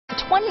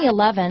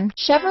2011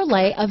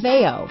 Chevrolet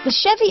Aveo. The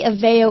Chevy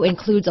Aveo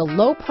includes a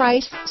low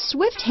price,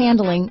 swift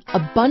handling,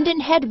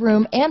 abundant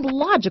headroom, and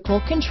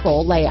logical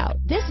control layout.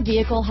 This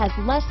vehicle has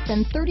less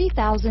than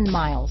 30,000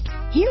 miles.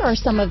 Here are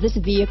some of this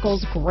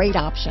vehicle's great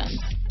options: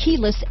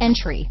 keyless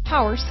entry,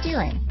 power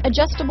steering,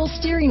 adjustable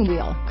steering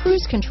wheel,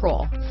 cruise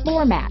control,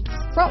 floor mats,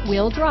 front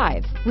wheel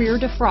drive, rear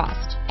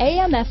defrost,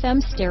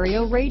 AM/FM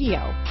stereo radio,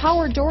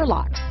 power door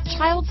locks,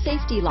 child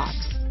safety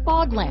locks,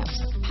 fog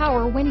lamps,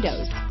 power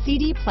windows,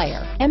 CD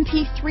player,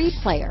 MP3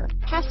 player,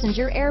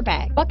 passenger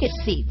airbag, bucket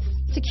seats,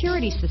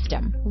 security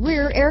system,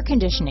 rear air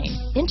conditioning,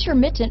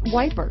 intermittent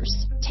wipers.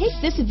 Take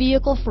this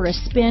vehicle for a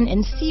spin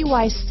and see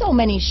why so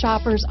many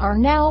shoppers are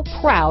now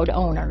proud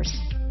owners.